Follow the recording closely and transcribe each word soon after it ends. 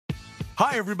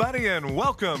Hi, everybody, and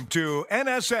welcome to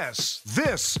NSS.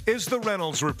 This is the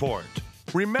Reynolds Report.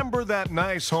 Remember that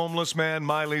nice homeless man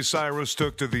Miley Cyrus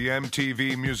took to the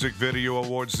MTV Music Video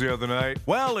Awards the other night?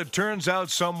 Well, it turns out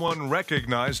someone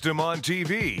recognized him on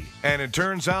TV. And it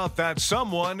turns out that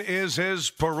someone is his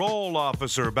parole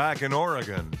officer back in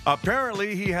Oregon.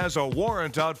 Apparently, he has a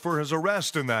warrant out for his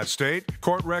arrest in that state.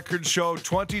 Court records show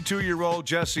 22-year-old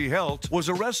Jesse Helt was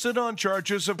arrested on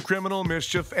charges of criminal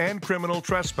mischief and criminal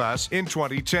trespass in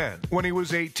 2010, when he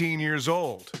was 18 years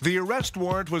old. The arrest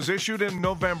warrant was issued in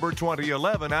November 2011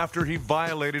 after he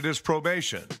violated his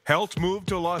probation. Helt moved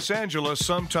to Los Angeles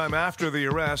sometime after the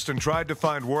arrest and tried to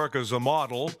find work as a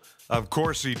model. Of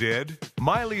course he did.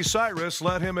 Miley Cyrus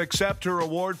let him accept her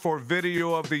award for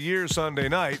Video of the Year Sunday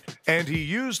night, and he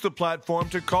used the platform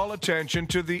to call attention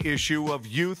to the issue of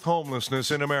youth homelessness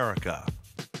in America.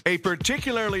 A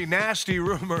particularly nasty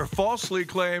rumor falsely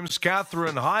claims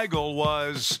Katherine Heigl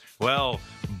was, well,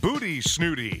 booty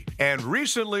snooty, and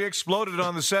recently exploded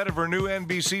on the set of her new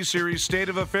NBC series State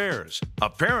of Affairs,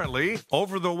 apparently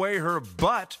over the way her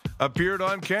butt appeared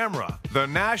on camera. The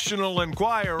National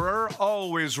Enquirer,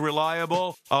 always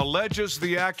reliable, alleges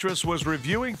the actress was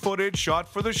reviewing footage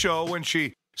shot for the show when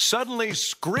she suddenly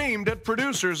screamed at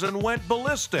producers and went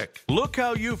ballistic. "Look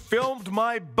how you filmed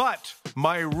my butt.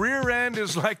 My rear end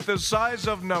is like the size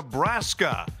of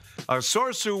Nebraska." A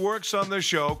source who works on the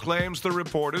show claims the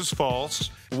report is false.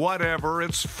 Whatever,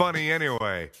 it's funny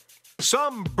anyway.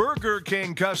 Some Burger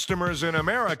King customers in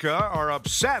America are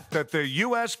upset that the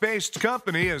U.S.-based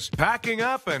company is packing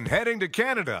up and heading to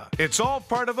Canada. It's all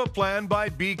part of a plan by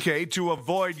BK to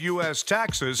avoid U.S.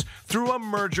 taxes through a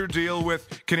merger deal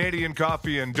with Canadian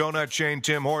coffee and donut chain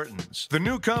Tim Hortons. The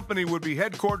new company would be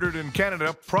headquartered in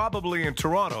Canada, probably in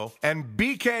Toronto, and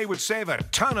BK would save a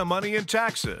ton of money in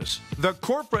taxes. The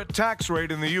corporate tax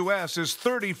rate in the U.S. is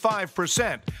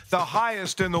 35%, the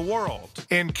highest in the world.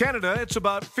 In Canada, it's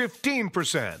about 15%.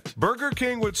 Burger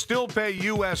King would still pay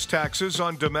U.S. taxes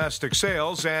on domestic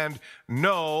sales, and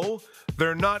no,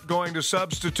 they're not going to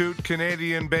substitute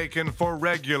Canadian bacon for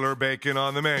regular bacon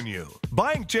on the menu.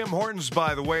 Buying Tim Hortons,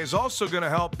 by the way, is also going to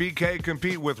help BK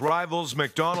compete with rivals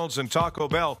McDonald's and Taco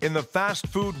Bell in the fast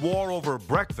food war over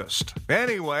breakfast.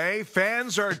 Anyway,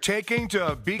 fans are taking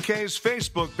to BK's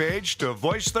Facebook page to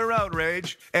voice their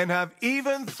outrage and have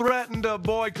even threatened a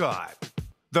boycott.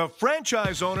 The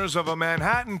franchise owners of a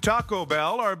Manhattan Taco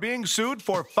Bell are being sued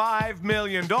for $5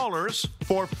 million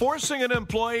for forcing an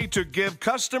employee to give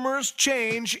customers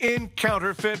change in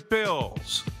counterfeit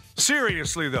bills.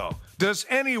 Seriously, though, does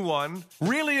anyone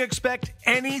really expect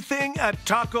anything at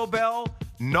Taco Bell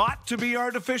not to be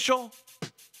artificial?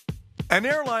 An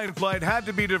airline flight had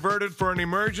to be diverted for an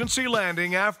emergency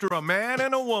landing after a man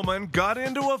and a woman got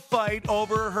into a fight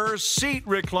over her seat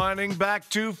reclining back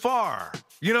too far.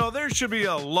 You know, there should be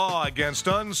a law against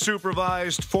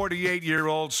unsupervised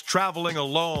 48-year-olds traveling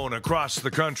alone across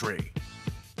the country.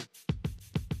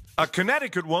 A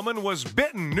Connecticut woman was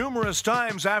bitten numerous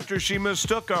times after she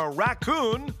mistook a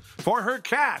raccoon for her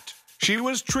cat. She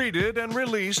was treated and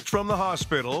released from the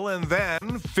hospital and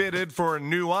then fitted for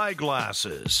new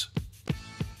eyeglasses.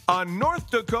 A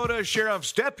North Dakota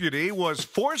sheriff's deputy was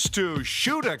forced to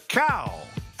shoot a cow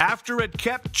after it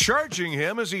kept charging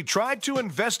him as he tried to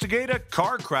investigate a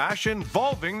car crash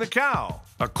involving the cow.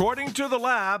 According to the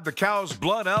lab, the cow's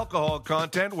blood alcohol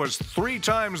content was 3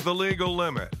 times the legal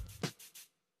limit.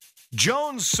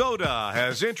 Jones Soda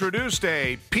has introduced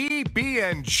a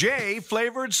PB&J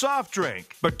flavored soft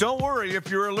drink. But don't worry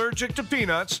if you're allergic to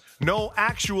peanuts, no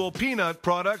actual peanut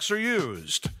products are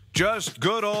used. Just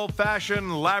good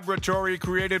old-fashioned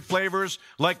laboratory-created flavors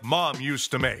like Mom used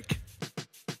to make.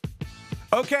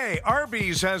 Okay,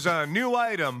 Arby's has a new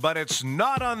item, but it's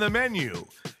not on the menu.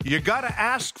 You gotta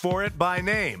ask for it by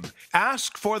name.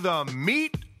 Ask for the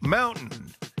Meat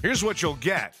Mountain. Here's what you'll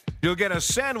get. You'll get a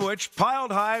sandwich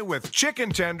piled high with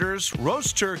chicken tenders,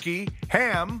 roast turkey,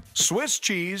 ham, Swiss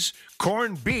cheese,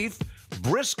 corned beef,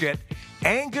 brisket,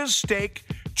 Angus steak,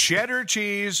 cheddar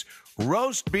cheese,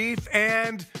 roast beef,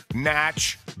 and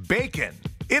natch bacon.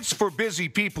 It's for busy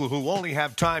people who only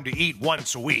have time to eat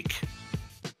once a week.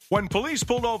 When police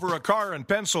pulled over a car in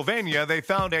Pennsylvania, they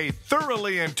found a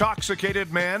thoroughly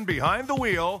intoxicated man behind the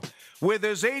wheel with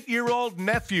his 8-year-old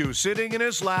nephew sitting in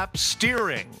his lap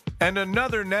steering, and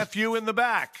another nephew in the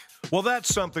back. Well,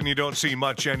 that's something you don't see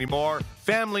much anymore.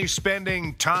 Family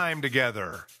spending time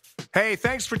together. Hey,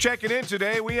 thanks for checking in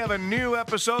today. We have a new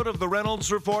episode of the Reynolds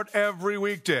Report every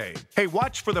weekday. Hey,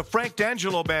 watch for the Frank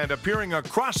D'Angelo Band appearing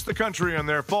across the country on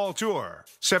their fall tour.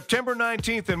 September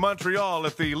 19th in Montreal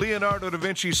at the Leonardo da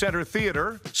Vinci Center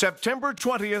Theatre. September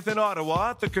 20th in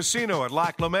Ottawa at the Casino at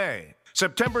Lac Lemay.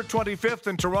 September 25th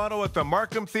in Toronto at the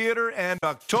Markham Theatre, and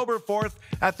October 4th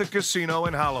at the Casino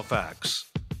in Halifax.